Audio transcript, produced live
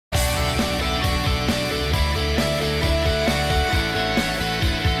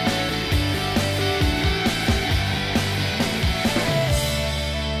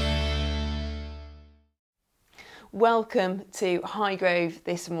Welcome to Highgrove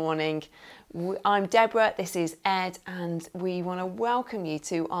this morning. I'm Deborah, this is Ed, and we want to welcome you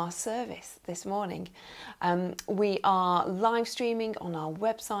to our service this morning. We are live streaming on our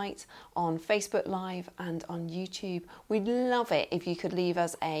website, on Facebook Live and on YouTube. We'd love it if you could leave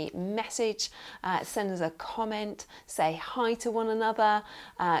us a message, send us a comment, say hi to one another,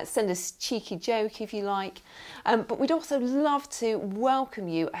 send us a cheeky joke if you like. But we'd also love to welcome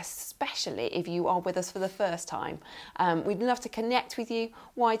you, especially if you are with us for the first time. We'd love to connect with you.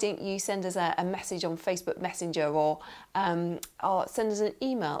 Why don't you send us a message on Facebook Messenger or send us an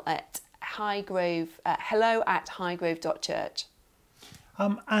email at hello@highgrove.church.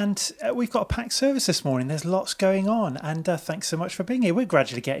 We've got a packed service this morning. There's lots going on, and thanks so much for being here. We're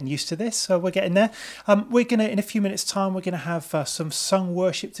gradually getting used to this, so we're getting there. We're going to, in a few minutes' time, we're going to have some sung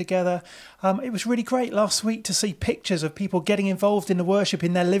worship together. It was really great last week to see pictures of people getting involved in the worship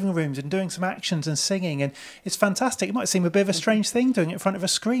in their living rooms and doing some actions and singing, and it's fantastic. It might seem a bit of a strange thing doing it in front of a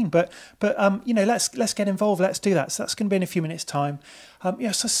screen, but you know, let's get involved. Let's do that. So that's going to be in a few minutes' time.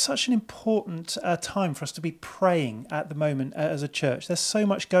 So such an important time for us to be praying at the moment as a church. There's so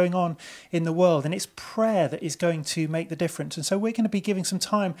much going on in the world, and it's prayer that is going to make the difference. And so we're going to be giving some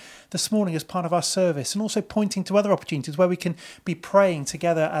time this morning as part of our service, and also pointing to other opportunities where we can be praying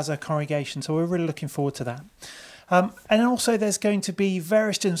together as a congregation. So we're really looking forward to that. And also there's going to be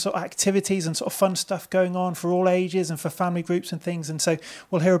various different sort of activities and sort of fun stuff going on for all ages and for family groups and things. And so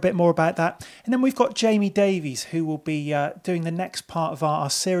we'll hear a bit more about that. And then we've got Jamie Davies, who will be doing the next part of our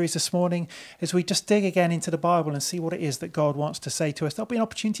series this morning as we just dig again into the Bible and see what it is that God wants to say to us. There'll be an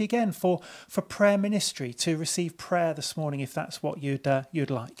opportunity again for prayer ministry, to receive prayer this morning if that's what you'd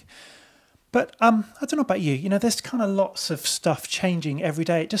like. But I don't know about you, you know, there's kind of lots of stuff changing every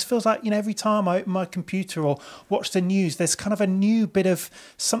day. It just feels like, you know, every time I open my computer or watch the news, there's kind of a new bit of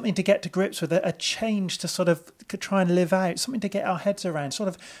something to get to grips with, a change to sort of try and live out, something to get our heads around, sort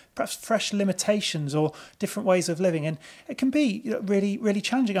of perhaps fresh limitations or different ways of living. And it can be really, really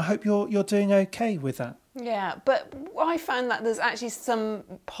challenging. I hope you're doing okay with that. Yeah, but I found that there's actually some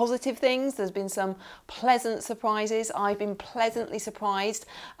positive things. There's been some pleasant surprises. I've been pleasantly surprised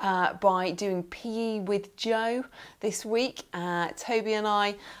by doing PE with Joe this week. Toby and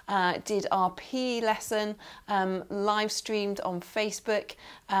I did our PE lesson live streamed on Facebook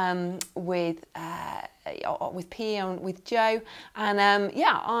with PE on with Joe, and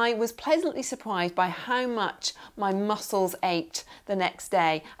I was pleasantly surprised by how much my muscles ached the next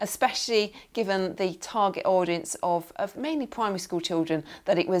day, especially given the target audience of mainly primary school children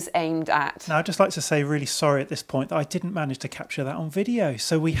that it was aimed at. Now, I'd just like to say really sorry at this point that I didn't manage to capture that on video,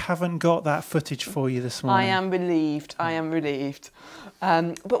 so we haven't got that footage for you this morning. I am relieved.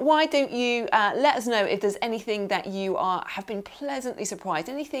 But why don't you let us know if there's anything that you have been pleasantly surprised,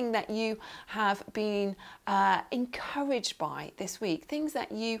 anything that you have been encouraged by this week, things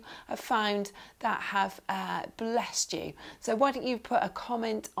that you have found that have blessed you. So why don't you put a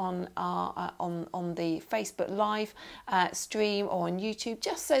comment on the Facebook Live stream or on YouTube,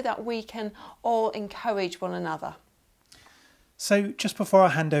 just so that we can all encourage one another. So just before I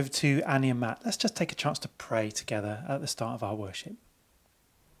hand over to Annie and Matt, let's just take a chance to pray together at the start of our worship.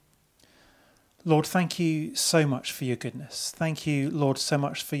 Lord, thank you so much for your goodness. Thank you, Lord, so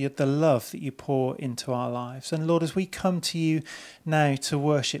much for the love that you pour into our lives. And Lord, as we come to you now to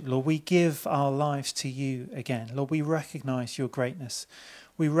worship, Lord, we give our lives to you again. Lord, we recognise your greatness.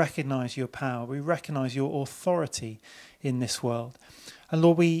 We recognise your power. We recognise your authority in this world. And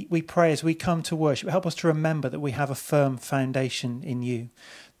Lord, we pray as we come to worship, help us to remember that we have a firm foundation in you,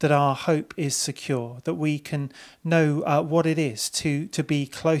 that our hope is secure, that we can know what it is to be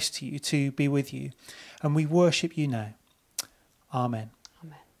close to you, to be with you. And we worship you now. Amen.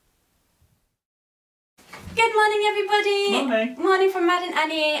 Amen. Good morning, everybody. Morning. Morning from Matt and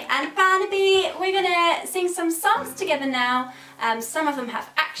Annie and Barnaby. We're going to sing some songs together now. Some of them have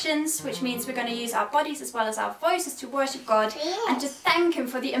actions, which means we're going to use our bodies as well as our voices to worship God and to thank Him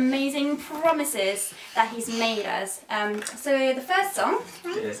for the amazing promises that He's made us. So the first song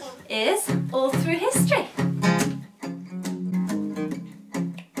is All Through History.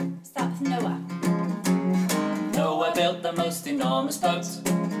 Start with Noah. Noah built the most enormous boat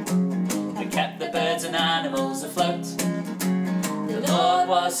that kept the birds and animals afloat. The Lord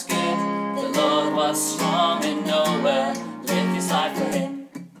was good, the Lord was strong, and Noah lived his life for Him.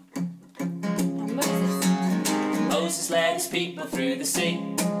 And Moses. Moses led his people through the sea,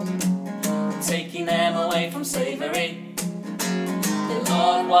 taking them away from slavery. The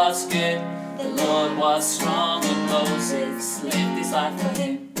Lord was good, the Lord was strong, and Moses lived his life for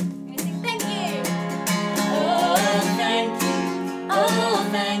Him. We sing thank you. Oh,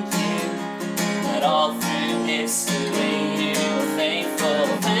 thank you, that all through history. You are faithful,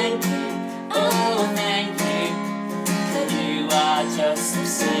 thank you, oh thank you, that you are just the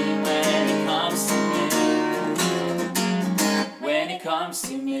same when it comes to me. When it comes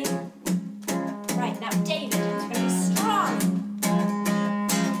to me. Right, now David is very strong.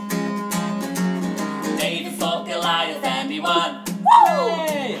 David fought Goliath and he won.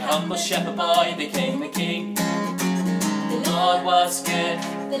 Hey! Humble shepherd boy became a king. The Lord was good,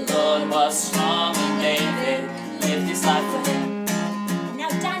 the Lord was strong, and David lived his life for him. Now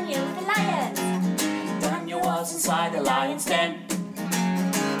Daniel with the lions. Daniel was inside the lion's den,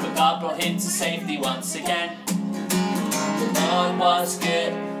 but God brought him to safety once again. The Lord was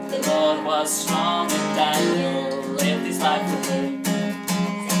good, the Lord was strong, and Daniel lived his life for him.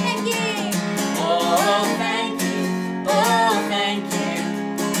 Thank you. Oh, thank you, oh, thank you,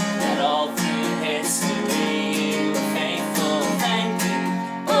 that all through history you were faithful. Thank you,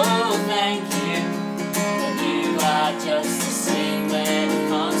 oh, thank you, that you are just the same when it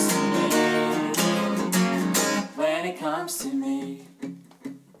comes to me. When it comes to me.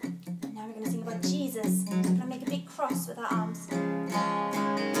 Now we're going to sing about Jesus. We're going to make a big cross with our arms.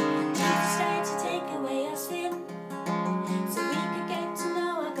 Jesus died to take away our sin, so we could get to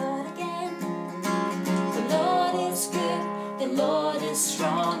know our God again. The Lord is good, the Lord is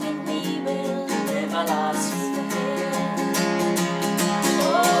strong, and we will live our lives for Him. Oh,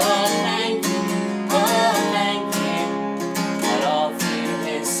 thank you, that all through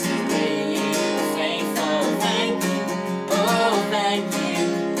history you were faithful. Thank you, oh, thank you,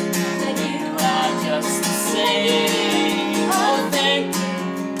 that you are just the same. Oh, thank you,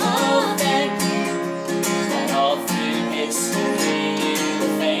 that all through history you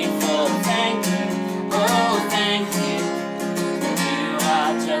were faithful. Thank you, oh, thank you, that you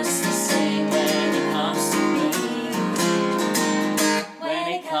are just the same when it comes to me. When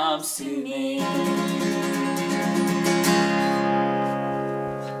it comes to me.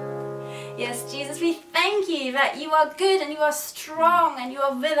 Yes, Jesus, we thank you that you are good and you are strong and you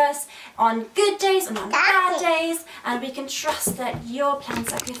are with us on good days and on bad days, and we can trust that your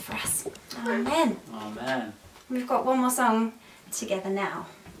plans are good for us. Amen. Amen. We've got one more song together now.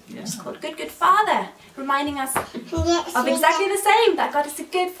 Yeah. It's called Good Good Father, reminding us of exactly the same, that God is a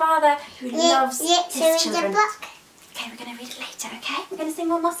good father who loves his children. Okay, we're going to read it later, okay? We're going to sing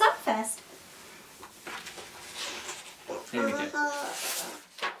one more song first. Here we go.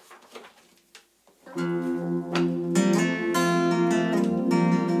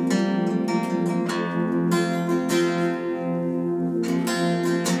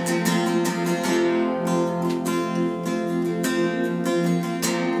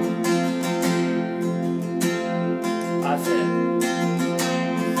 I've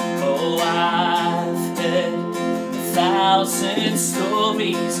heard 1,000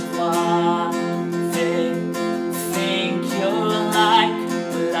 stories of what they think you're like,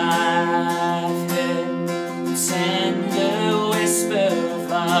 but I've heard the tender whisper of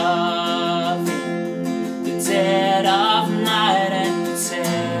love in the dead of night, and you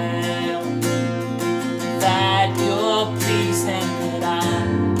tell me that you're pleased and that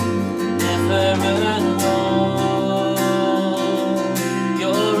I'm never alone.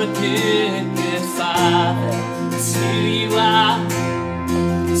 You're a good, good father. It's who you are.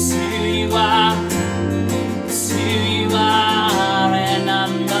 It's who you are.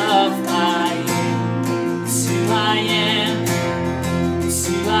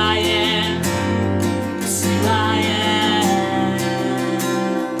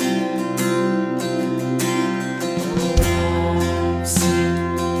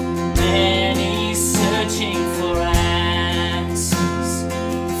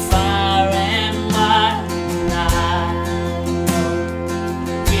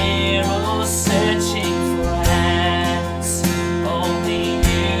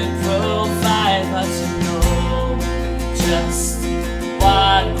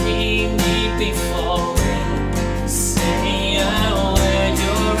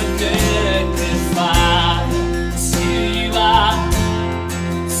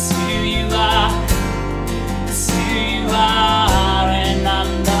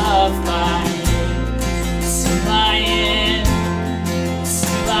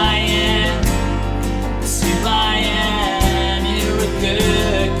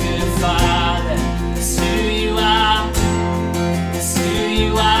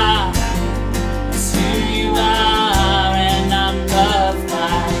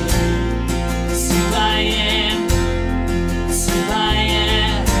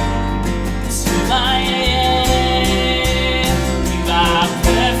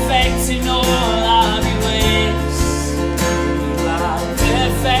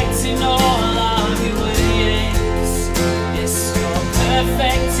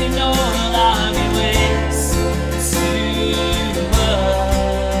 perfect in all of your ways to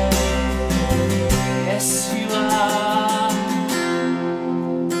us. Yes, you are.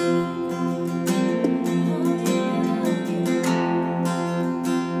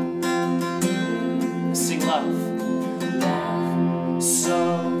 Sing love. So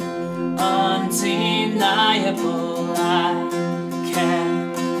undeniable, I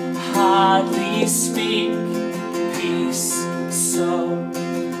can hardly speak. Peace so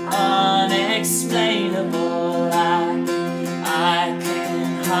unexplainable, I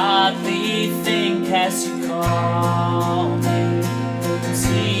can hardly think as you call me.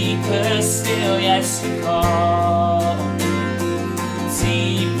 Deeper still, yes, you call me.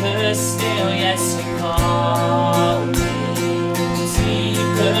 Deeper still, yes, you call me.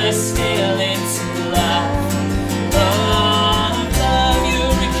 Deeper still into love. Love, love,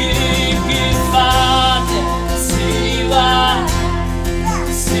 you're a good, good Father. It's who you are.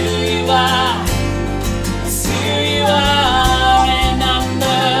 It's who you are. It's who you are. And I'm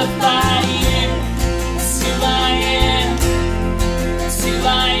loved by you. It's who I am. It's who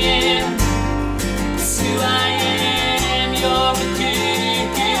I am. It's who I am. You're a good,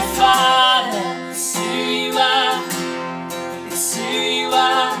 good Father. It's who you are. It's who you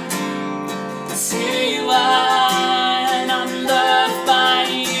are. It's who you are. And I'm loved by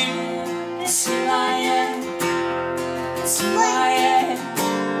you. It's who I am. It's who I am.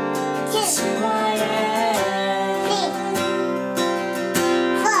 It's who I am.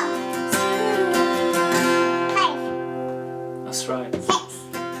 That's right.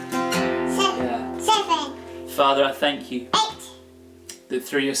 Yeah. Father, I thank you that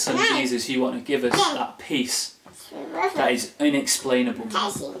through your Son Jesus you want to give us that peace that is inexplainable.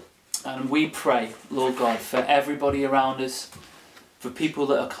 And we pray, Lord God, for everybody around us, for people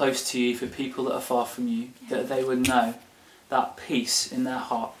that are close to you, for people that are far from you, that they would know that peace in their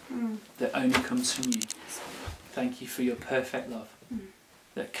heart that only comes from you. Thank you for your perfect love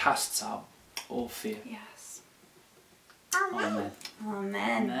that casts out all fear. Yes. Amen.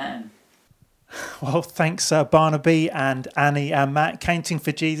 Amen. Amen. Well, thanks Barnaby and Annie and Matt, counting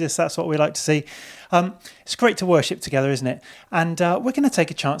for Jesus. That's what we like to see. It's great to worship together, isn't it? And we're going to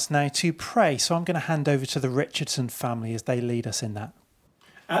take a chance now to pray. So I'm going to hand over to the Richardson family as they lead us in that.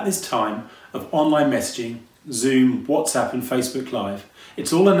 At this time of online messaging, Zoom, WhatsApp and Facebook Live,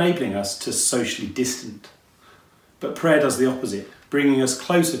 it's all enabling us to socially distant. But prayer does the opposite, bringing us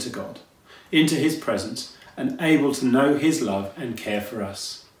closer to God, into his presence and able to know his love and care for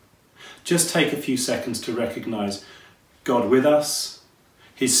us. Just take a few seconds to recognise God with us,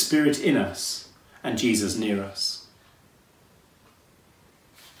 his Spirit in us, and Jesus near us.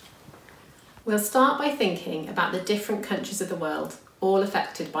 We'll start by thinking about the different countries of the world, all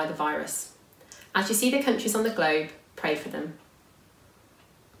affected by the virus. As you see the countries on the globe, pray for them.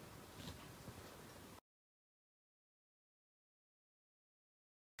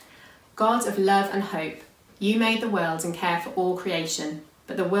 God of love and hope, you made the world and care for all creation.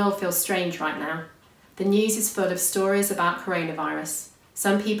 But the world feels strange right now. The news is full of stories about coronavirus.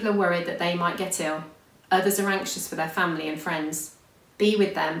 Some people are worried that they might get ill. Others are anxious for their family and friends. Be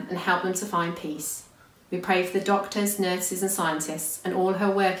with them and help them to find peace. We pray for the doctors, nurses and scientists and all who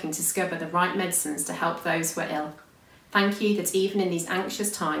are working to discover the right medicines to help those who are ill. Thank you that even in these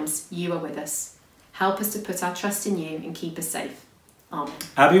anxious times, you are with us. Help us to put our trust in you and keep us safe. Amen.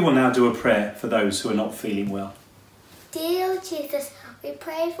 Abby will now do a prayer for those who are not feeling well. Dear Jesus, we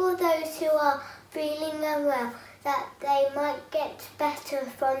pray for those who are feeling unwell, that they might get better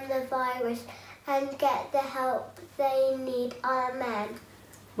from the virus and get the help they need. Amen.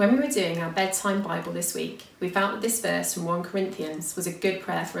 When we were doing our bedtime Bible this week, we felt that this verse from 1 Corinthians was a good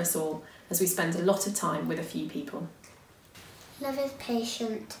prayer for us all as we spend a lot of time with a few people. Love is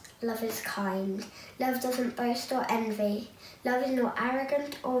patient, love is kind, love doesn't boast or envy, love is not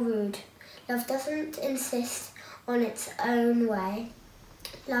arrogant or rude, love doesn't insist on its own way.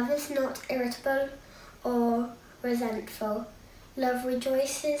 Love is not irritable or resentful. Love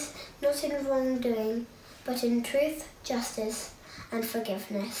rejoices not in wrongdoing, but in truth, justice and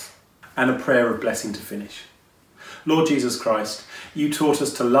forgiveness. And a prayer of blessing to finish. Lord Jesus Christ, you taught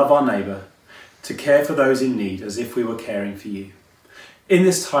us to love our neighbour, to care for those in need as if we were caring for you. In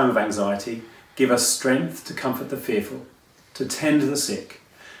this time of anxiety, give us strength to comfort the fearful, to tend the sick,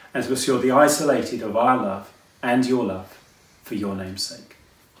 and to assure the isolated of our love and your love, for your name's sake.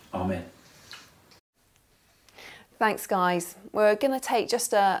 Amen. Thanks, guys. We're going to take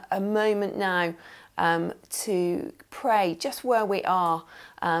just a moment now to pray just where we are,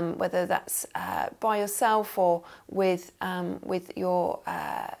 whether that's by yourself or with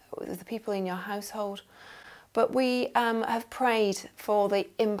the people in your household. But we have prayed for the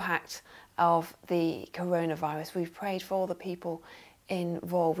impact of the coronavirus. We've prayed for all the people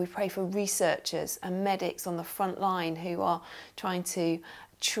involved. We pray for researchers and medics on the front line who are trying to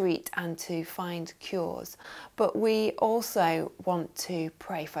treat and to find cures. But we also want to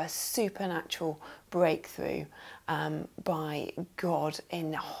pray for a supernatural breakthrough by God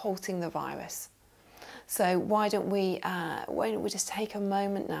in halting the virus. So why don't we just take a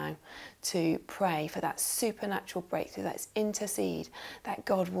moment now to pray for that supernatural breakthrough, let's intercede that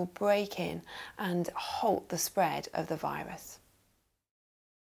God will break in and halt the spread of the virus.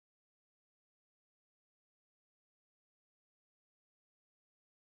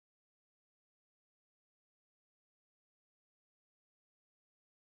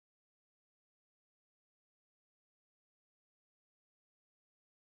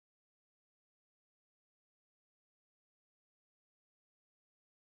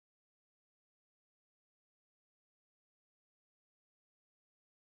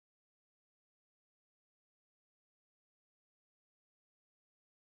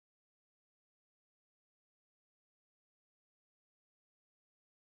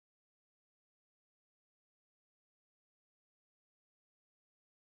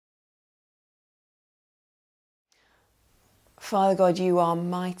 Father God, you are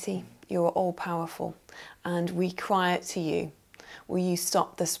mighty, you are all-powerful, and we cry out to you, will you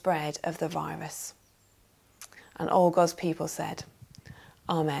stop the spread of the virus? And all God's people said,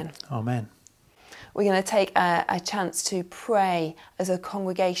 Amen. Amen. We're going to take a chance to pray as a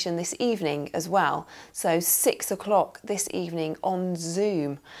congregation this evening as well. So 6 o'clock this evening on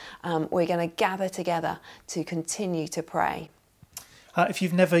Zoom, we're going to gather together to continue to pray. If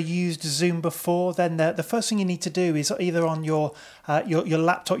you've never used Zoom before, then the first thing you need to do is either on your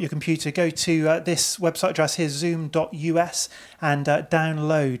laptop, your computer, go to this website address here, zoom.us, and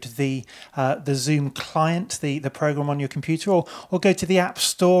download the Zoom client, the program on your computer, or go to the App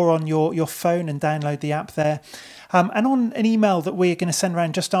Store on your phone and download the app there. And on an email that we're going to send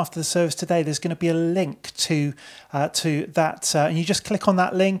around just after the service today, there's going to be a link to that, and you just click on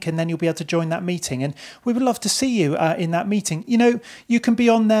that link, and then you'll be able to join that meeting. And we would love to see you in that meeting. You know, you can be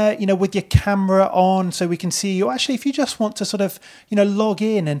on there, you know, with your camera on, so we can see you. Actually, if you just want to sort of, you know, log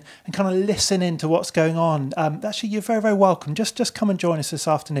in and kind of listen into what's going on, actually, you're very, very welcome. Just come and join us this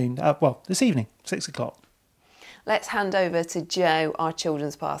afternoon. This evening, 6 o'clock. Let's hand over to Joe, our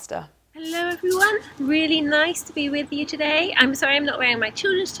children's pastor. Hello everyone, really nice to be with you today. I'm sorry I'm not wearing my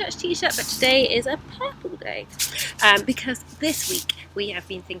children's church t-shirt, but today is a purple day because this week we have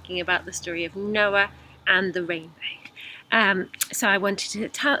been thinking about the story of Noah and the rainbow. So I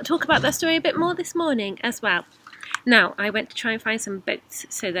wanted to talk about that story a bit more this morning as well. Now, I went to try and find some boats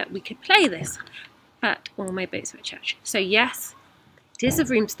so that we could play this, but all my boats were at church. So yes, it is a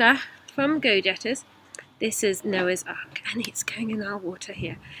Vroomster from Go Jetters. This is Noah's Ark, and it's going in our water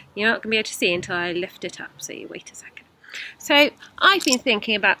here. You're not going to be able to see until I lift it up, so you wait a second. So I've been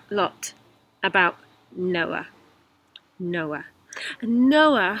thinking a lot about Noah. And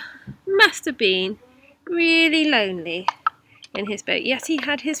Noah must have been really lonely in his boat. Yes, he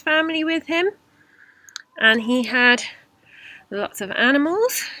had his family with him, and he had lots of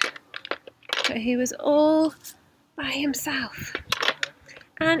animals, but he was all by himself.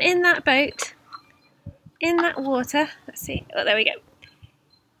 And in that boat, in that water, let's see, oh there we go,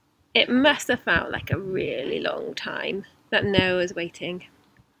 it must have felt like a really long time that Noah was waiting,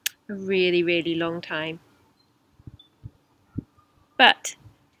 a really, really long time. But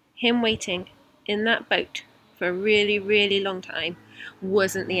him waiting in that boat for a really, really long time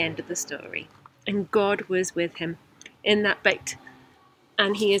wasn't the end of the story, and God was with him in that boat,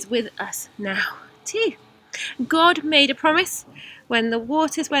 and he is with us now too. God made a promise when the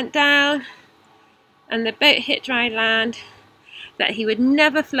waters went down and the boat hit dry land that he would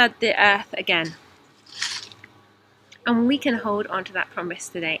never flood the earth again. And we can hold on to that promise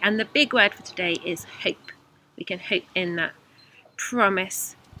today. And the big word for today is hope. We can hope in that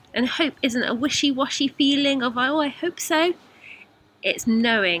promise. And hope isn't a wishy-washy feeling of, oh, I hope so. It's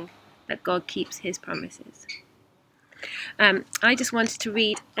knowing that God keeps his promises. I just wanted to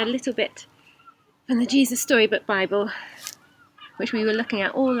read a little bit from the Jesus Storybook Bible, which we were looking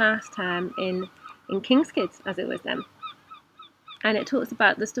at all last term in King's Kids, as it was then. And it talks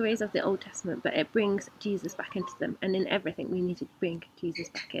about the stories of the Old Testament, but it brings Jesus back into them. And in everything, we need to bring Jesus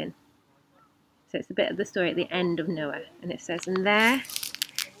back in. So it's a bit of the story at the end of Noah. And it says, and there,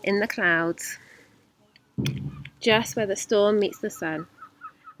 in the clouds, just where the storm meets the sun,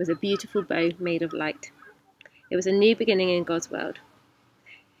 was a beautiful bow made of light. It was a new beginning in God's world.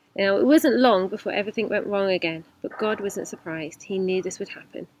 Now, it wasn't long before everything went wrong again, but God wasn't surprised. He knew this would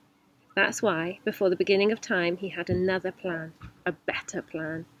happen. That's why, before the beginning of time, he had another plan, a better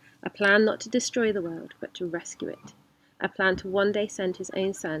plan, a plan not to destroy the world, but to rescue it, a plan to one day send his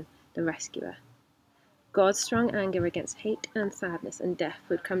own son, the rescuer. God's strong anger against hate and sadness and death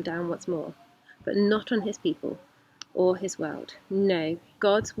would come down once more, but not on his people or his world. No,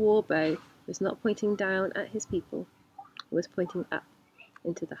 God's war bow was not pointing down at his people, it was pointing up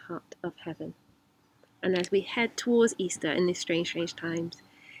into the heart of heaven. And as we head towards Easter in these strange times,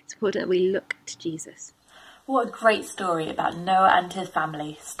 it's important that we look to Jesus. What a great story about Noah and his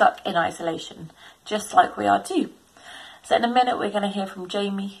family stuck in isolation, just like we are too. So in a minute we're going to hear from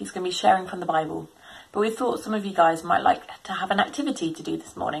Jamie, who's going to be sharing from the Bible. But we thought some of you guys might like to have an activity to do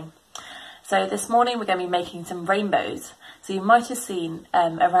this morning. So this morning we're going to be making some rainbows. So you might have seen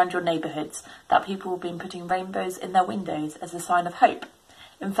around your neighbourhoods that people have been putting rainbows in their windows as a sign of hope.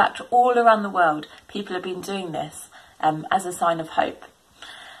 In fact, all around the world, people have been doing this as a sign of hope.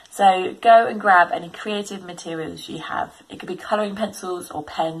 So go and grab any creative materials you have. It could be colouring pencils or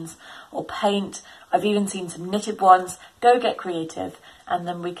pens or paint. I've even seen some knitted ones. Go get creative and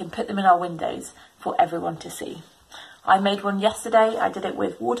then we can put them in our windows for everyone to see. I made one yesterday. I did it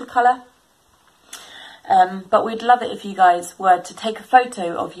with watercolour. But we'd love it if you guys were to take a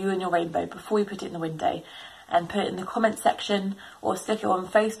photo of you and your rainbow before you put it in the window and put it in the comment section or stick it on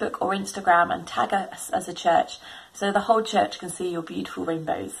Facebook or Instagram and tag us as a church so the whole church can see your beautiful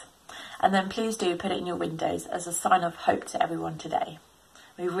rainbows. And then please do put it in your windows as a sign of hope to everyone today.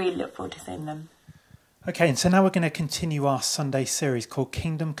 We really look forward to seeing them. Okay, and so now we're going to continue our Sunday series called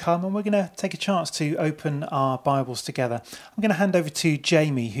Kingdom Come, and we're going to take a chance to open our Bibles together. I'm going to hand over to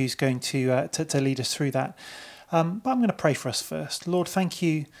Jamie, who's going to lead us through that. But I'm going to pray for us first. Lord, thank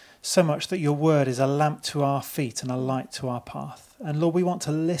you so much that your word is a lamp to our feet and a light to our path. And Lord, we want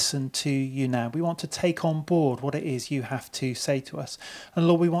to listen to you now. We want to take on board what it is you have to say to us. And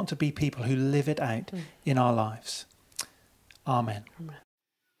Lord, we want to be people who live it out in our lives. Amen.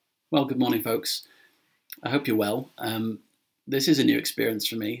 Well, good morning, folks. I hope you're well. This is a new experience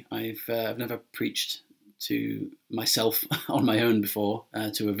for me. I've never preached to myself on my own before,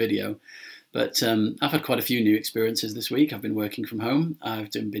 to a video. But I've had quite a few new experiences this week. I've been working from home.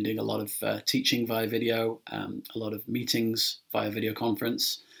 I've been doing a lot of teaching via video, a lot of meetings via video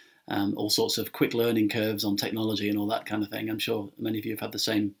conference, all sorts of quick learning curves on technology and all that kind of thing. I'm sure many of you have had the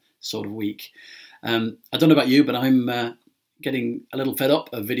same sort of week. I don't know about you, but I'm getting a little fed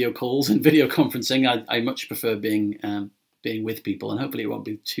up of video calls and video conferencing. I much prefer being with people, and hopefully it won't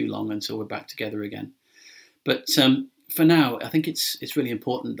be too long until we're back together again. But for now, I think it's really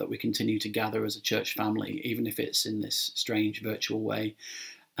important that we continue to gather as a church family, even if it's in this strange virtual way.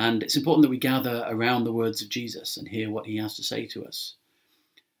 And it's important that we gather around the words of Jesus and hear what he has to say to us.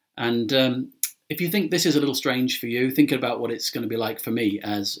 And if you think this is a little strange for you, think about what it's going to be like for me,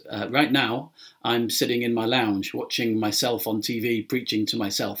 as right now I'm sitting in my lounge watching myself on TV preaching to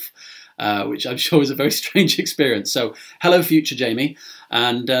myself, which I'm sure is a very strange experience. So hello, future Jamie,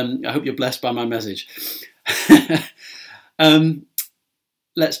 and I hope you're blessed by my message.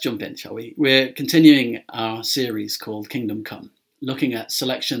 Let's jump in, shall we? We're continuing our series called Kingdom Come, looking at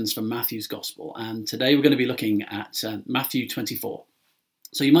selections from Matthew's Gospel, and today we're going to be looking at Matthew 24.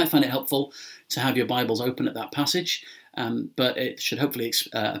 So you might find it helpful to have your Bibles open at that passage, but it should hopefully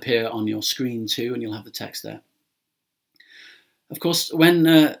appear on your screen too, and you'll have the text there. Of course, when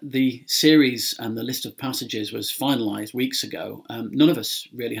the series and the list of passages was finalised weeks ago, none of us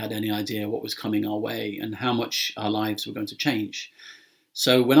really had any idea what was coming our way and how much our lives were going to change.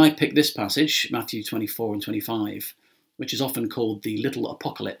 So when I picked this passage, Matthew 24 and 25, which is often called the Little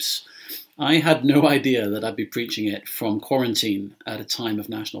Apocalypse, I had no idea that I'd be preaching it from quarantine at a time of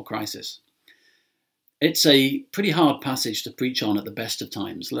national crisis. It's a pretty hard passage to preach on at the best of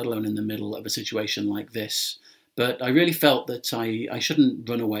times, let alone in the middle of a situation like this. But I really felt that I shouldn't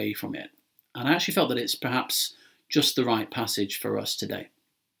run away from it. And I actually felt that it's perhaps just the right passage for us today.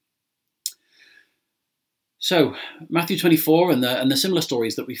 So, Matthew 24 and the similar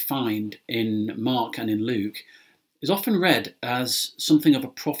stories that we find in Mark and in Luke is often read as something of a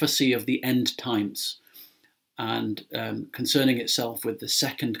prophecy of the end times and concerning itself with the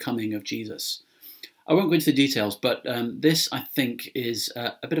second coming of Jesus. I won't go into the details, but this, I think, is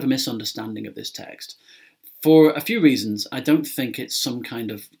a bit of a misunderstanding of this text. For a few reasons, I don't think it's some kind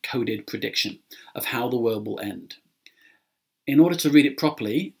of coded prediction of how the world will end. In order to read it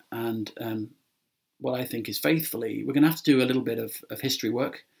properly and what I think is faithfully, we're going to have to do a little bit of history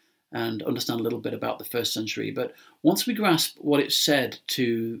work and understand a little bit about the first century. But once we grasp what it said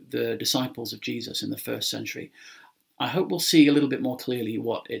to the disciples of Jesus in the first century, I hope we'll see a little bit more clearly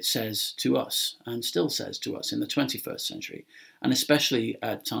what it says to us and still says to us in the 21st century. and especially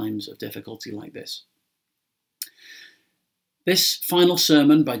at times of difficulty like this. This final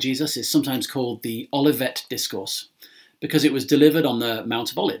sermon by Jesus is sometimes called the Olivet Discourse because it was delivered on the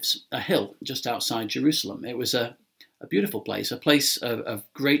Mount of Olives, a hill just outside Jerusalem. It was a beautiful place, a place of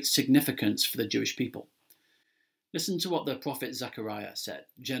great significance for the Jewish people. Listen to what the prophet Zechariah said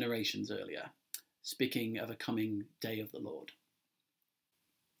generations earlier, speaking of a coming day of the Lord.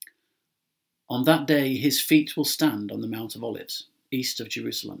 On that day his feet will stand on the Mount of Olives, east of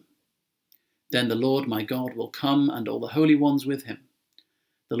Jerusalem. Then the Lord my God will come, and all the holy ones with him.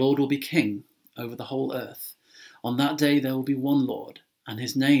 The Lord will be king over the whole earth. On that day there will be one Lord, and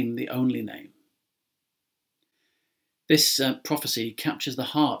his name the only name. This prophecy captures the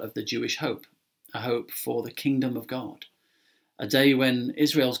heart of the Jewish hope, a hope for the kingdom of God, a day when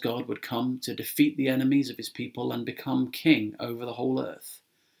Israel's God would come to defeat the enemies of his people and become king over the whole earth.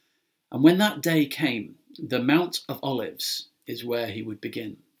 And when that day came, the Mount of Olives is where he would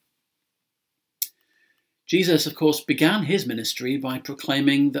begin. Jesus, of course, began his ministry by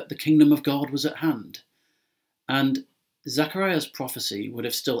proclaiming that the kingdom of God was at hand. And Zechariah's prophecy would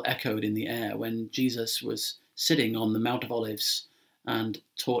have still echoed in the air when Jesus was sitting on the Mount of Olives and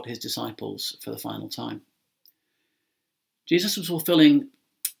taught his disciples for the final time. Jesus was fulfilling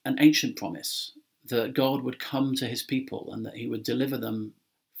an ancient promise that God would come to his people and that he would deliver them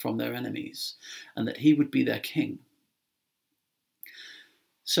from their enemies and that he would be their king.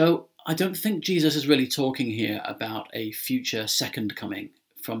 So I don't think Jesus is really talking here about a future second coming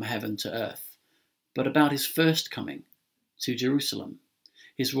from heaven to earth, but about his first coming to Jerusalem,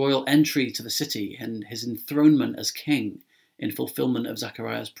 his royal entry to the city and his enthronement as king in fulfillment of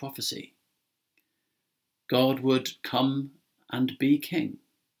Zechariah's prophecy. God would come and be king.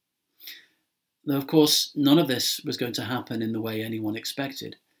 Though, of course, none of this was going to happen in the way anyone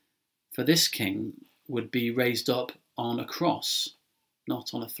expected, for this king would be raised up on a cross,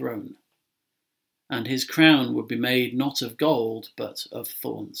 not on a throne, and his crown would be made not of gold, but of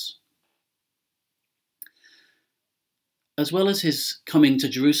thorns. As well as his coming to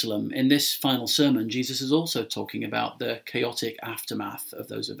Jerusalem, in this final sermon, Jesus is also talking about the chaotic aftermath of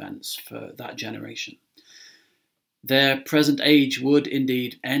those events for that generation. Their present age would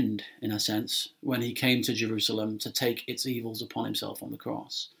indeed end, in a sense, when he came to Jerusalem to take its evils upon himself on the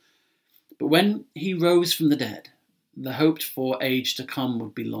cross. But when he rose from the dead, the hoped-for age to come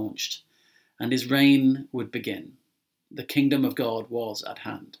would be launched, and his reign would begin. The kingdom of God was at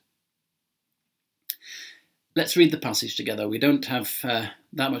hand. Let's read the passage together. We don't have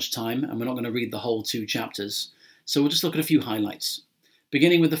that much time, and we're not going to read the whole 2 chapters, so we'll just look at a few highlights,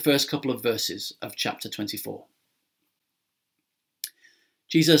 beginning with the first couple of verses of chapter 24.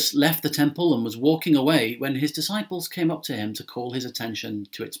 Jesus left the temple and was walking away when his disciples came up to him to call his attention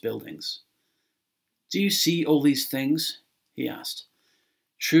to its buildings. "Do you see all these things?" he asked.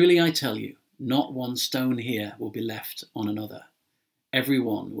 "Truly I tell you, not one stone here will be left on another. Every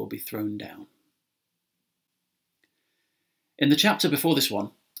one will be thrown down." In the chapter before this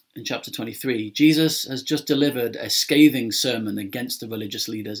one, in chapter 23, Jesus has just delivered a scathing sermon against the religious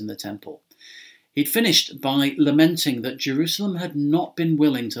leaders in the temple. He'd finished by lamenting that Jerusalem had not been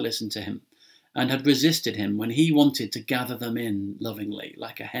willing to listen to him and had resisted him when he wanted to gather them in lovingly,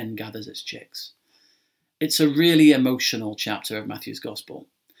 like a hen gathers its chicks. It's a really emotional chapter of Matthew's Gospel.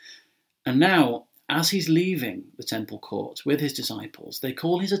 And now, as he's leaving the temple court with his disciples, they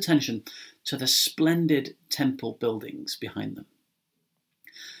call his attention to the splendid temple buildings behind them.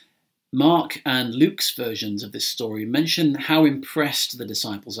 Mark and Luke's versions of this story mention how impressed the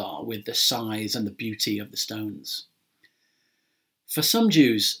disciples are with the size and the beauty of the stones. For some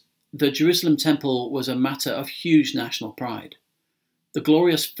Jews, the Jerusalem temple was a matter of huge national pride. The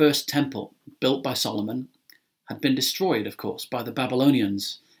glorious first temple, built by Solomon, had been destroyed, of course, by the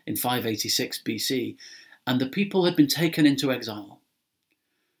Babylonians in 586 BC, and the people had been taken into exile.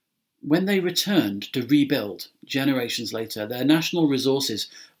 When they returned to rebuild generations later, their national resources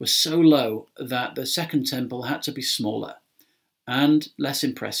were so low that the second temple had to be smaller and less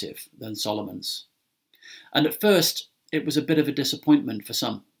impressive than Solomon's. And at first, it was a bit of a disappointment for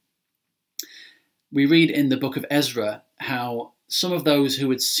some. We read in the book of Ezra how some of those who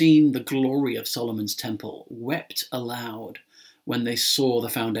had seen the glory of Solomon's temple wept aloud when they saw the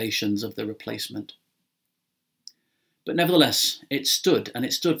foundations of the replacement. But nevertheless, it stood, and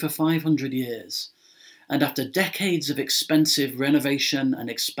it stood for 500 years. And after decades of expensive renovation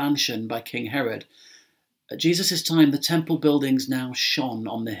and expansion by King Herod, at Jesus' time the temple buildings now shone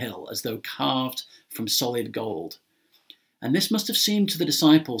on the hill as though carved from solid gold. And this must have seemed to the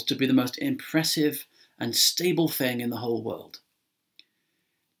disciples to be the most impressive and stable thing in the whole world.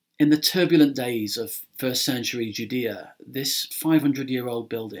 In the turbulent days of first century Judea, this 500-year-old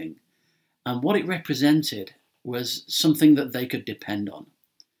building and what it represented was something that they could depend on.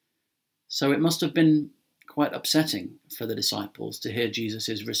 So it must have been quite upsetting for the disciples to hear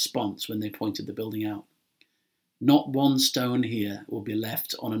Jesus' response when they pointed the building out. Not one stone here will be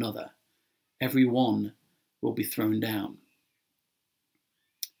left on another. Every one will be thrown down.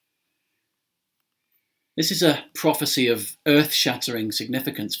 This is a prophecy of earth-shattering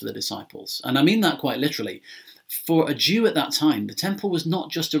significance for the disciples, and I mean that quite literally. For a Jew at that time, the temple was not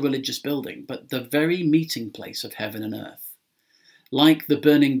just a religious building, but the very meeting place of heaven and earth. Like the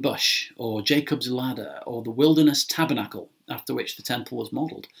burning bush, or Jacob's ladder, or the wilderness tabernacle, after which the temple was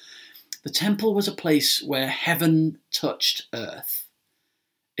modelled, the temple was a place where heaven touched earth.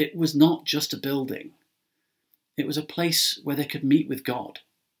 It was not just a building. It was a place where they could meet with God.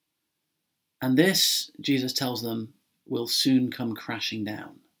 And this, Jesus tells them, will soon come crashing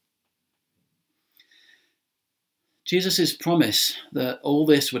down. Jesus' promise that all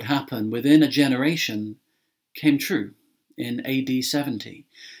this would happen within a generation came true in AD 70,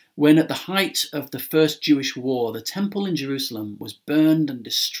 when at the height of the first Jewish war, the temple in Jerusalem was burned and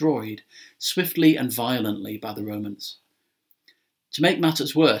destroyed swiftly and violently by the Romans. To make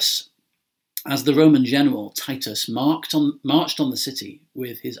matters worse, as the Roman general Titus marched on the city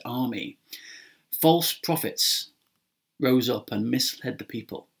with his army, false prophets rose up and misled the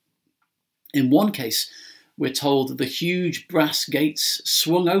people. In one case, we're told that the huge brass gates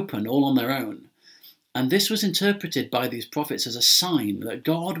swung open all on their own, and this was interpreted by these prophets as a sign that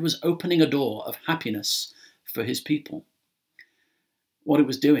God was opening a door of happiness for his people. What it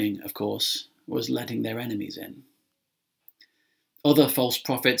was doing, of course, was letting their enemies in. Other false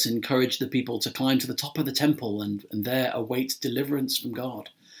prophets encouraged the people to climb to the top of the temple and there await deliverance from God.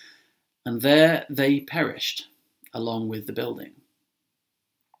 And there they perished, along with the building.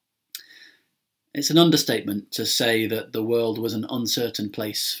 It's an understatement to say that the world was an uncertain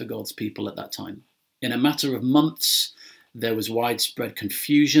place for God's people at that time. In a matter of months, there was widespread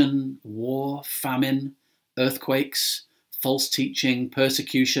confusion, war, famine, earthquakes, false teaching,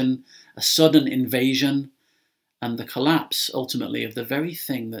 persecution, a sudden invasion, and the collapse, ultimately, of the very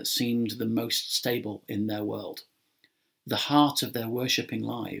thing that seemed the most stable in their world, the heart of their worshipping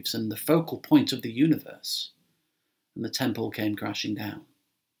lives and the focal point of the universe. And the temple came crashing down.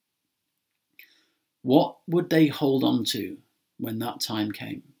 What would they hold on to when that time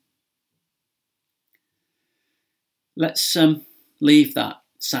came? Let's leave that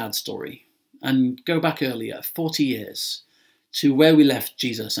sad story and go back earlier, 40 years, to where we left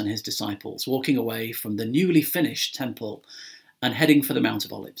Jesus and his disciples, walking away from the newly finished temple and heading for the Mount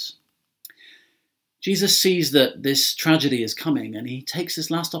of Olives. Jesus sees that this tragedy is coming, and he takes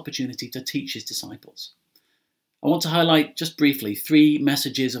this last opportunity to teach his disciples. I want to highlight just briefly 3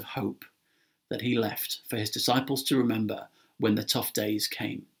 messages of hope that he left for his disciples to remember when the tough days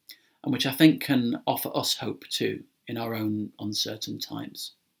came, and which I think can offer us hope too in our own uncertain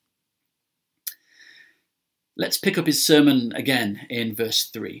times. Let's pick up his sermon again in verse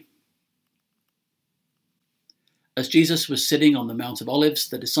 3. As Jesus was sitting on the Mount of Olives,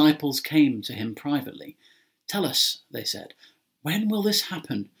 the disciples came to him privately. "Tell us," they said, "when will this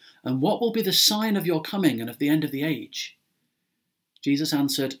happen? And what will be the sign of your coming and of the end of the age?" Jesus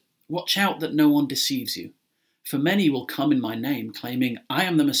answered, "Watch out that no one deceives you. For many will come in my name, claiming, 'I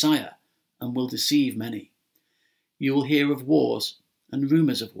am the Messiah,' and will deceive many. You will hear of wars and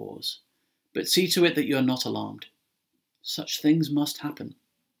rumours of wars, but see to it that you are not alarmed. Such things must happen,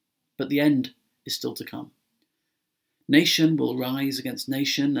 but the end is still to come. Nation will rise against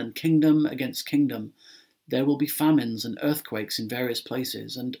nation and kingdom against kingdom. There will be famines and earthquakes in various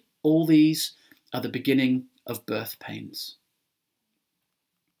places, and all these are the beginning of birth pains."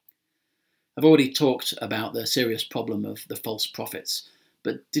 I've already talked about the serious problem of the false prophets,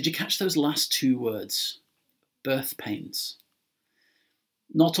 but did you catch those last 2 words? Birth pains.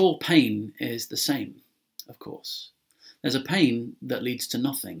 Not all pain is the same, of course. There's a pain that leads to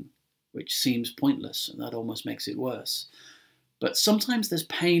nothing, which seems pointless, and that almost makes it worse. But sometimes there's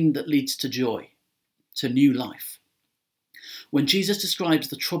pain that leads to joy, to new life. When Jesus describes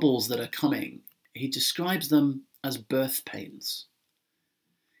the troubles that are coming, he describes them as birth pains.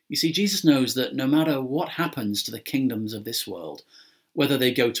 You see, Jesus knows that no matter what happens to the kingdoms of this world, whether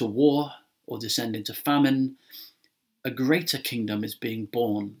they go to war or descend into famine, a greater kingdom is being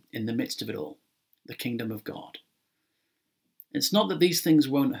born in the midst of it all, the kingdom of God. It's not that these things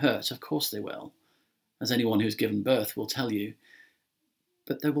won't hurt, of course they will, as anyone who's given birth will tell you,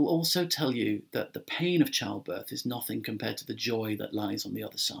 but they will also tell you that the pain of childbirth is nothing compared to the joy that lies on the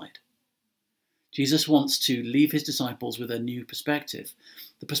other side. Jesus wants to leave his disciples with a new perspective,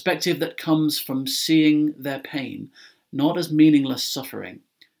 the perspective that comes from seeing their pain not as meaningless suffering,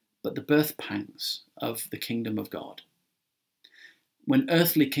 but the birth pangs of the kingdom of God. When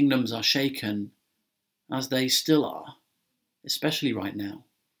earthly kingdoms are shaken, as they still are, especially right now,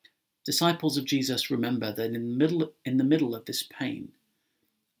 disciples of Jesus remember that in the middle of this pain,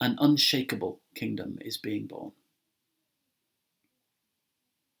 an unshakable kingdom is being born.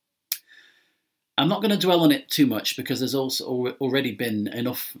 I'm not going to dwell on it too much because there's also already been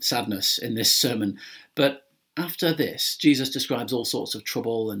enough sadness in this sermon, but after this, Jesus describes all sorts of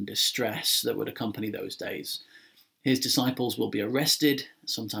trouble and distress that would accompany those days. His disciples will be arrested,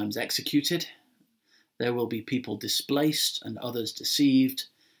 sometimes executed. There will be people displaced and others deceived.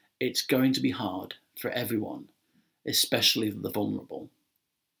 It's going to be hard for everyone, especially the vulnerable.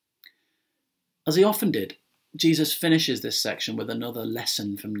 As he often did, Jesus finishes this section with another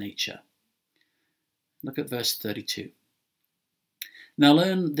lesson from nature. Look at verse 32. Now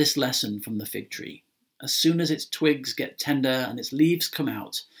learn this lesson from the fig tree. As soon as its twigs get tender and its leaves come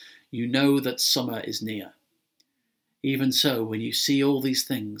out, you know that summer is near. Even so, when you see all these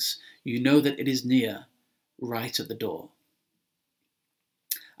things, you know that it is near, right at the door.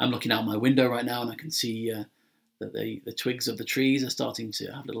 I'm looking out my window right now and I can see that the twigs of the trees are starting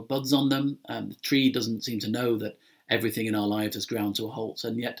to have little buds on them. The tree doesn't seem to know that everything in our lives has ground to a halt,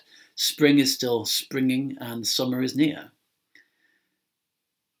 and yet spring is still springing and summer is near.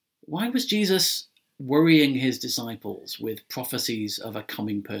 Why was Jesus worrying his disciples with prophecies of a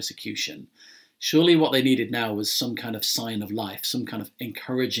coming persecution? Surely what they needed now was some kind of sign of life, some kind of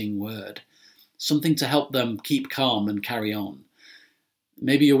encouraging word, something to help them keep calm and carry on.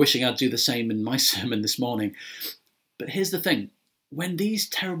 Maybe you're wishing I'd do the same in my sermon this morning. But here's the thing. When these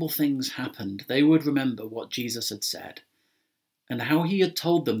terrible things happened, they would remember what Jesus had said and how he had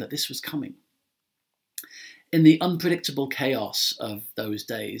told them that this was coming. In the unpredictable chaos of those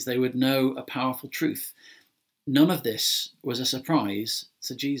days, they would know a powerful truth. None of this was a surprise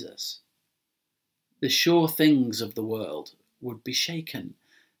to Jesus. The sure things of the world would be shaken,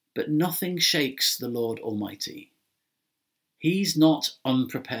 but nothing shakes the Lord Almighty. He's not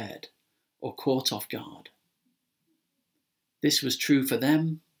unprepared or caught off guard. This was true for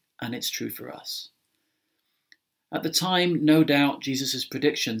them, and it's true for us. At the time, no doubt, Jesus'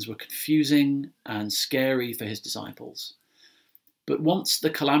 predictions were confusing and scary for his disciples. But once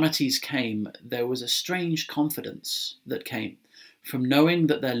the calamities came, there was a strange confidence that came from knowing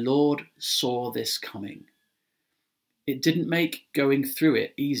that their Lord saw this coming. It didn't make going through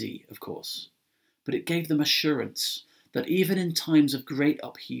it easy, of course, but it gave them assurance that even in times of great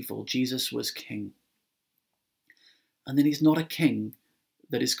upheaval, Jesus was king. And that he's not a king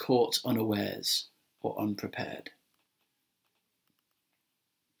that is caught unawares or unprepared.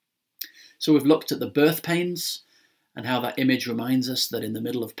 So we've looked at the birth pains and how that image reminds us that in the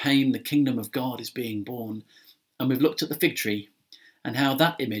middle of pain, the kingdom of God is being born. And we've looked at the fig tree and how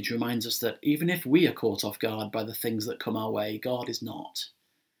that image reminds us that even if we are caught off guard by the things that come our way, God is not.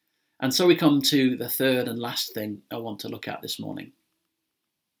 And so we come to the third and last thing I want to look at this morning.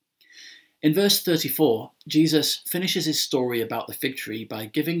 In verse 34, Jesus finishes his story about the fig tree by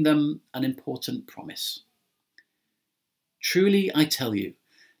giving them an important promise. Truly, I tell you,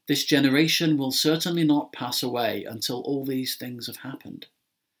 this generation will certainly not pass away until all these things have happened.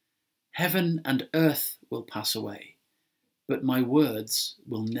 Heaven and earth will pass away, but my words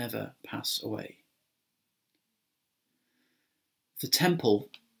will never pass away. The temple,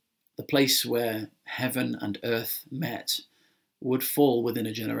 the place where heaven and earth met, would fall within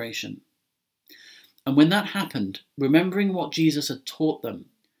a generation. And when that happened, remembering what Jesus had taught them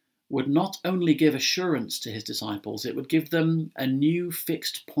would not only give assurance to his disciples, it would give them a new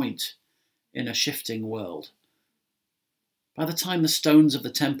fixed point in a shifting world. By the time the stones of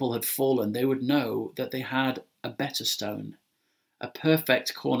the temple had fallen, they would know that they had a better stone, a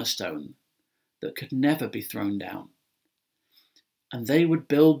perfect cornerstone that could never be thrown down. And they would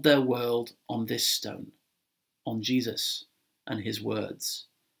build their world on this stone, on Jesus and his words,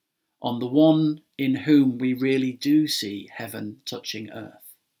 on the one in whom we really do see heaven touching earth.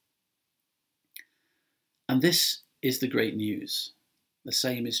 And this is the great news. The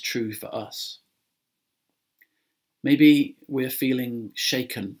same is true for us. Maybe we're feeling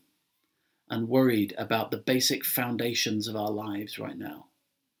shaken and worried about the basic foundations of our lives right now,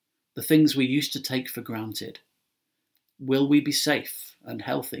 the things we used to take for granted. Will we be safe and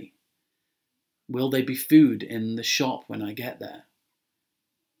healthy? Will there be food in the shop when I get there?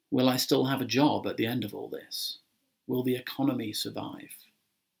 Will I still have a job at the end of all this? Will the economy survive?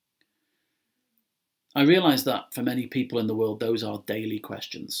 I realise that for many people in the world, those are daily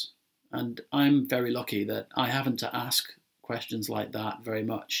questions. And I'm very lucky that I haven't to ask questions like that very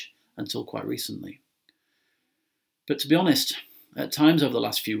much until quite recently. But to be honest, at times over the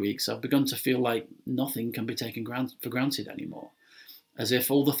last few weeks, I've begun to feel like nothing can be taken for granted anymore, as if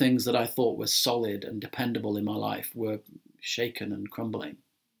all the things that I thought were solid and dependable in my life were shaken and crumbling.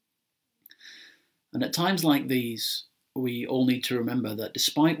 And at times like these, we all need to remember that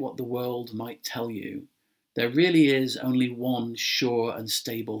despite what the world might tell you, there really is only one sure and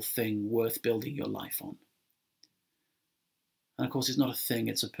stable thing worth building your life on. And of course, it's not a thing,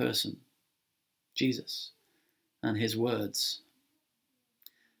 it's a person, Jesus, and his words.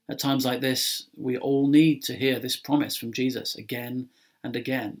 At times like this, we all need to hear this promise from Jesus again and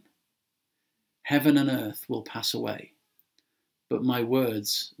again. Heaven and earth will pass away, but my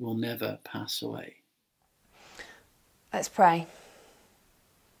words will never pass away. Let's pray.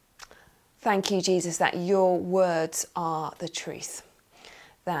 Thank you, Jesus, that your words are the truth,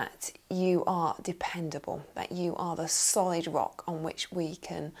 that you are dependable, that you are the solid rock on which we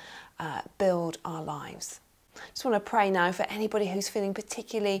can build our lives. I just want to pray now for anybody who's feeling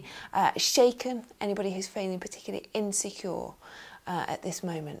particularly shaken, anybody who's feeling particularly insecure at this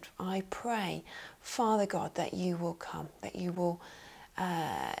moment. I pray, Father God, that you will come, that you will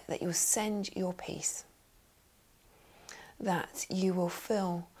send your peace, that you will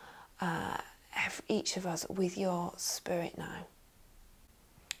fill each of us with your Spirit now.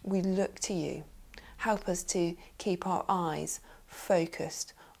 We look to you. Help us to keep our eyes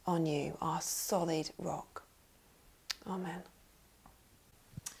focused on you, our solid rock. Amen.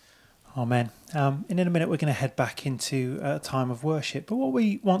 Amen. In a minute, we're going to head back into a time of worship. But what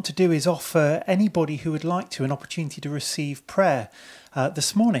we want to do is offer anybody who would like to an opportunity to receive prayer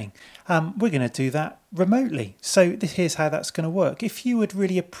this morning. We're going to do that remotely. So here's how that's going to work. If you would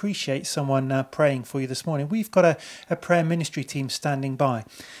really appreciate someone praying for you this morning, we've got a prayer ministry team standing by.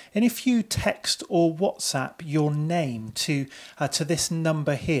 And if you text or WhatsApp your name to this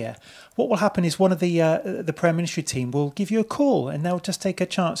number here, what will happen is one of the prayer ministry team will give you a call, and they'll just take a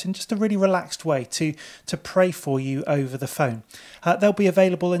chance in just a really relaxed way to pray for you over the phone. They'll be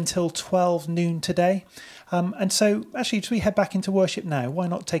available until 12 noon today. And so actually, as we head back into worship now, why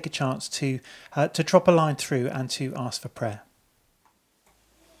not take a chance to drop a line through and to ask for prayer?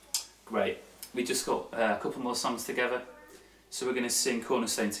 Great. We just got a couple more songs together, so we're going to sing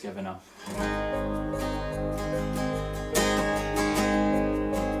Cornerstone together now.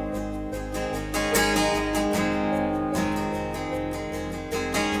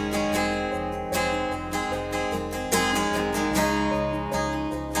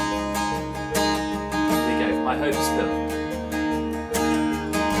 My hope is built.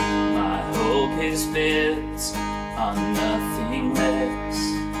 My hope is built on nothing less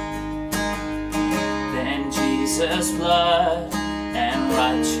than Jesus' blood and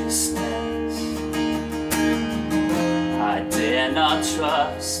righteousness. I dare not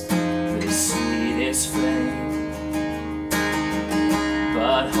trust the sweetest frame,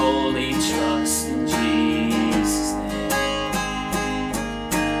 but wholly trust in Jesus' name.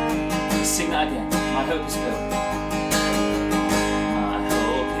 Sing that again. My hope is built. My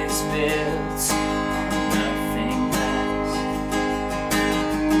hope is built on nothing less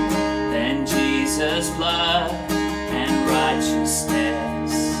than Jesus' blood and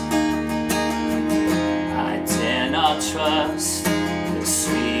righteousness. I dare not trust the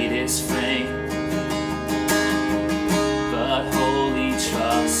sweetest frame, but wholly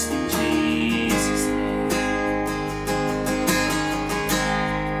trust in Jesus' name.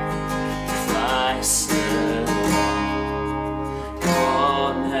 Christ the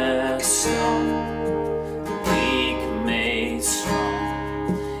cornerstone, the weak made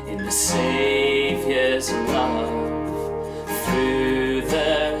strong in the Saviour's love through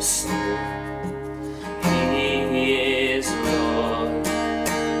the storm. He is Lord,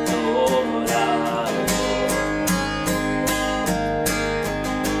 Lord our Lord.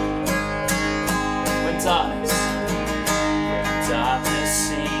 When darkness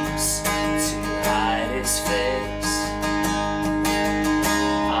seems to hide His face,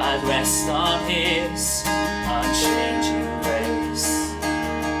 I'd rest on His unchanging grace.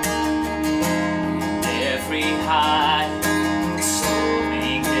 In every high and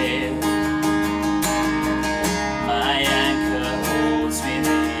stormy gale, my anchor holds me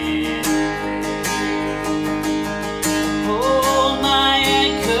there. Oh, my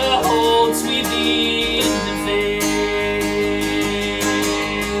anchor holds me in the veil.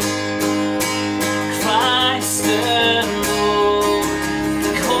 Christ the Lord,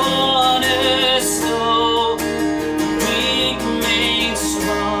 the cornerstone,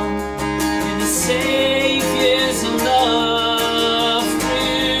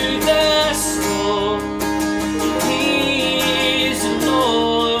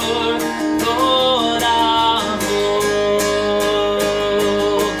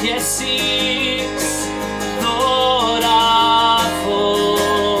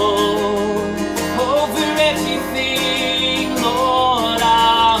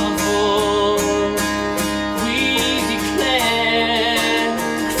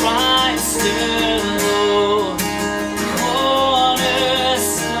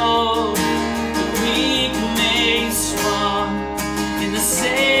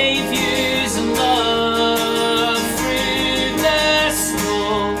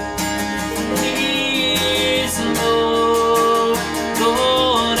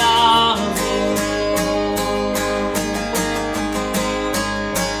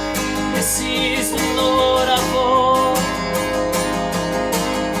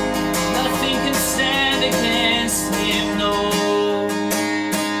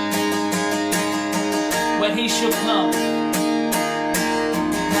 he shall come,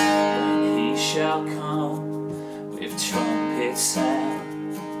 when he shall come with trumpet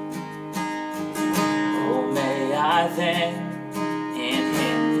sound. Oh, may I then in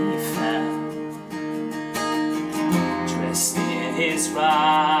him be found, dressed in his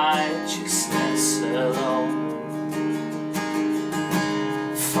righteousness alone,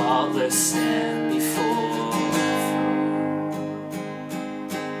 faultless and before the throne.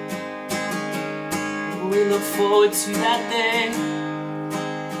 We look forward to that day.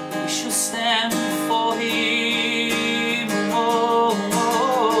 We shall stand before him. Oh,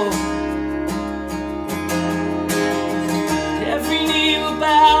 oh. Every knee will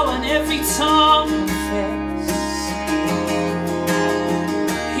bow and every tongue confess.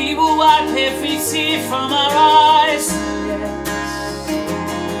 He will wipe every tear from our eyes.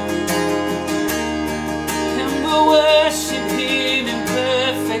 Worship him in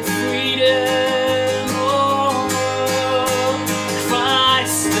perfect freedom. Oh,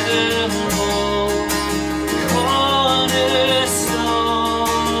 Christ the Lord,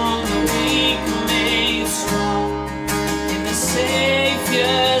 cornerstone, the weak made strong in the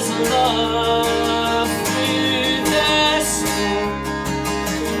Savior's love through the storm.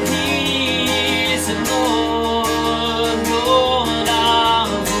 He is the Lord, Lord our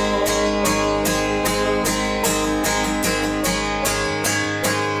Lord.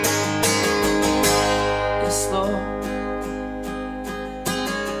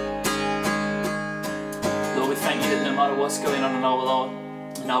 What's going on in our Lord,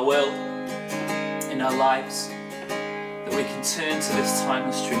 in our world, in our lives, that we can turn to this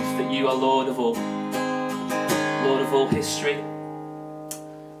timeless truth that you are Lord of all history,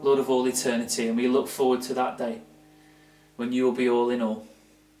 Lord of all eternity, and we look forward to that day when you will be all in all.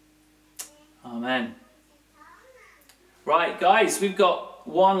 Amen. Right, guys, we've got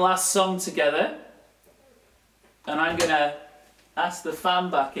one last song together, and I'm going to ask the fan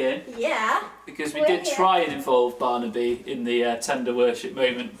back in. Yeah. Because we did try and involve Barnaby in the tender worship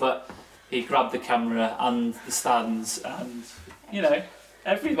moment, but he grabbed the camera and the stands and, you know,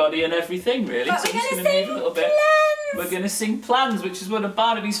 everybody and everything really. But so we're just going going to to move a little bit. Plans. We're going to sing Plans, which is one of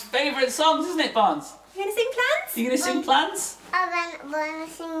Barnaby's favourite songs, isn't it, Barnes? You're going to sing Plans? You're going to sing Plans? I want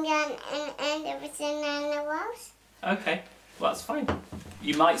to sing and everything on the walls. Okay, well that's fine.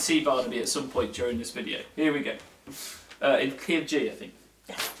 You might see Barnaby at some point during this video. Here we go. In key of G, I think.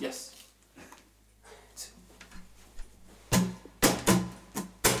 Yes.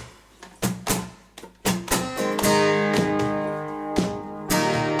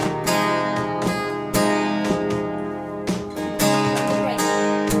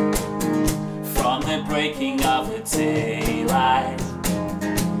 From the breaking of the daylight,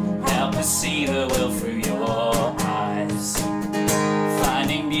 help us see the world through your eyes,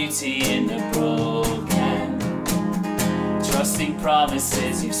 finding beauty in the broken, trusting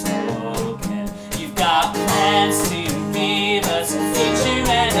promises you've spoken. You've got plans to give us a future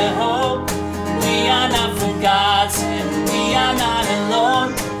and a hope. We are not forgotten, we are not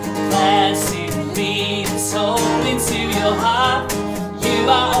alone. Plans to lead us home into your heart. You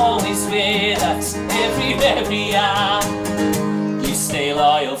are always with us, everywhere we are. You stay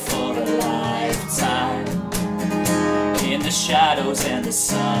loyal for a lifetime, in the shadows and the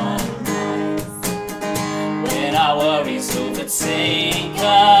sunlight. When our worries overtake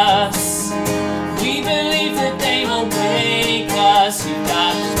us, we believe that they won't break us. You've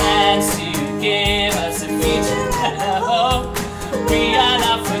got plans to give us a future and a hope. We are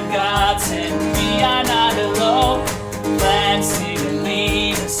not forgotten, we are not alone. Plans to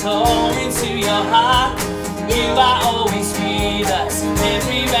lead us home into your heart. You are always with us,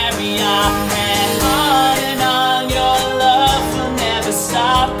 everywhere we are. And on your love will never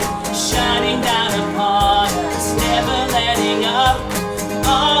stop, shining down upon us, never letting up.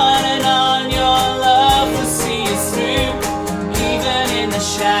 On and on your love will see us through. Even in the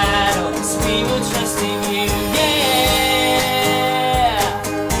shadows, we will trust in you. Yeah,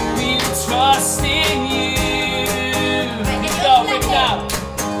 we will trust in you. Bring it out.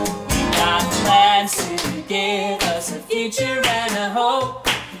 You got plans to give us a future and a hope.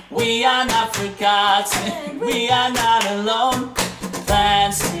 We are not forgotten, we are not alone.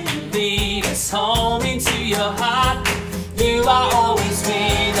 Plans to lead us home into your heart. You are always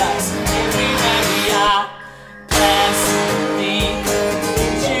with us, everywhere we are. Plans to lead us a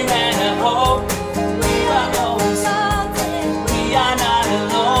future and a hope. We are always we are not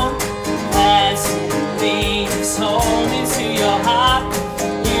alone. Plans to lead us home into your heart.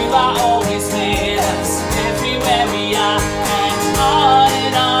 You are always with us, everywhere we are.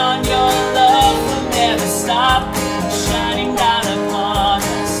 And on your love will never stop, shining down upon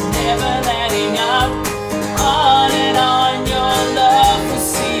us, never letting up.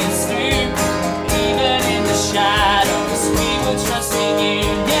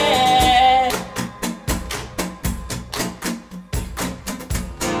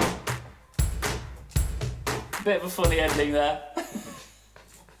 Bit of a funny ending there.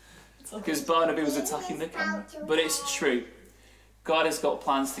 Because Barnaby was attacking the camera. But it's true. God has got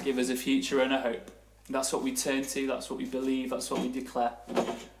plans to give us a future and a hope. That's what we turn to, that's what we believe, that's what we declare.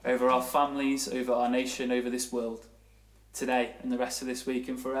 Over our families, over our nation, over this world. Today and the rest of this week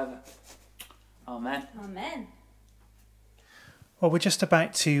and forever. Amen. Amen. Well, we're just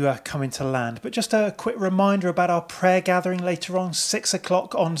about to come into land, but just a quick reminder about our prayer gathering later on, 6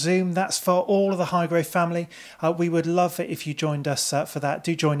 o'clock on Zoom. That's for all of the Highgrove family. We would love it if you joined us for that.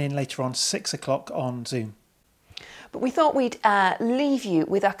 Do join in later on, 6 o'clock on Zoom. But we thought we'd leave you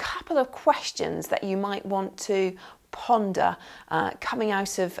with a couple of questions that you might want to ponder coming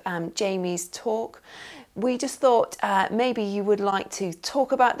out of Jamie's talk. We just thought maybe you would like to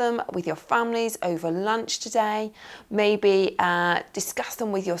talk about them with your families over lunch today, maybe discuss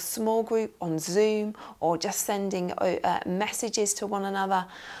them with your small group on Zoom, or just sending messages to one another.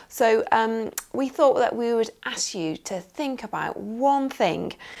 So we thought that we would ask you to think about one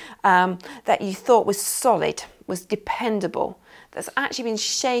thing that you thought was solid, was dependable, that's actually been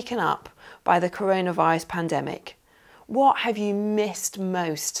shaken up by the coronavirus pandemic. What have you missed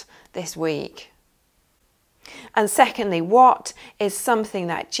most this week? And secondly, what is something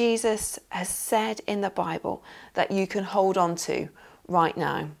that Jesus has said in the Bible that you can hold on to right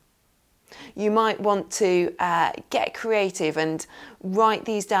now? You might want to get creative and write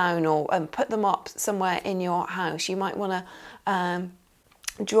these down, or put them up somewhere in your house. You might want to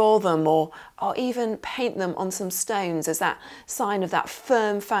draw them, or even paint them on some stones as that sign of that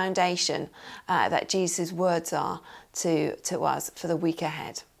firm foundation that Jesus' words are to us for the week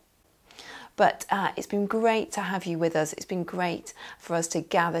ahead. But it's been great to have you with us. It's been great for us to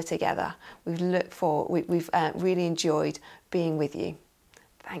gather together. We've really enjoyed being with you.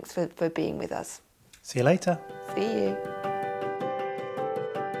 Thanks for being with us. See you later. See you.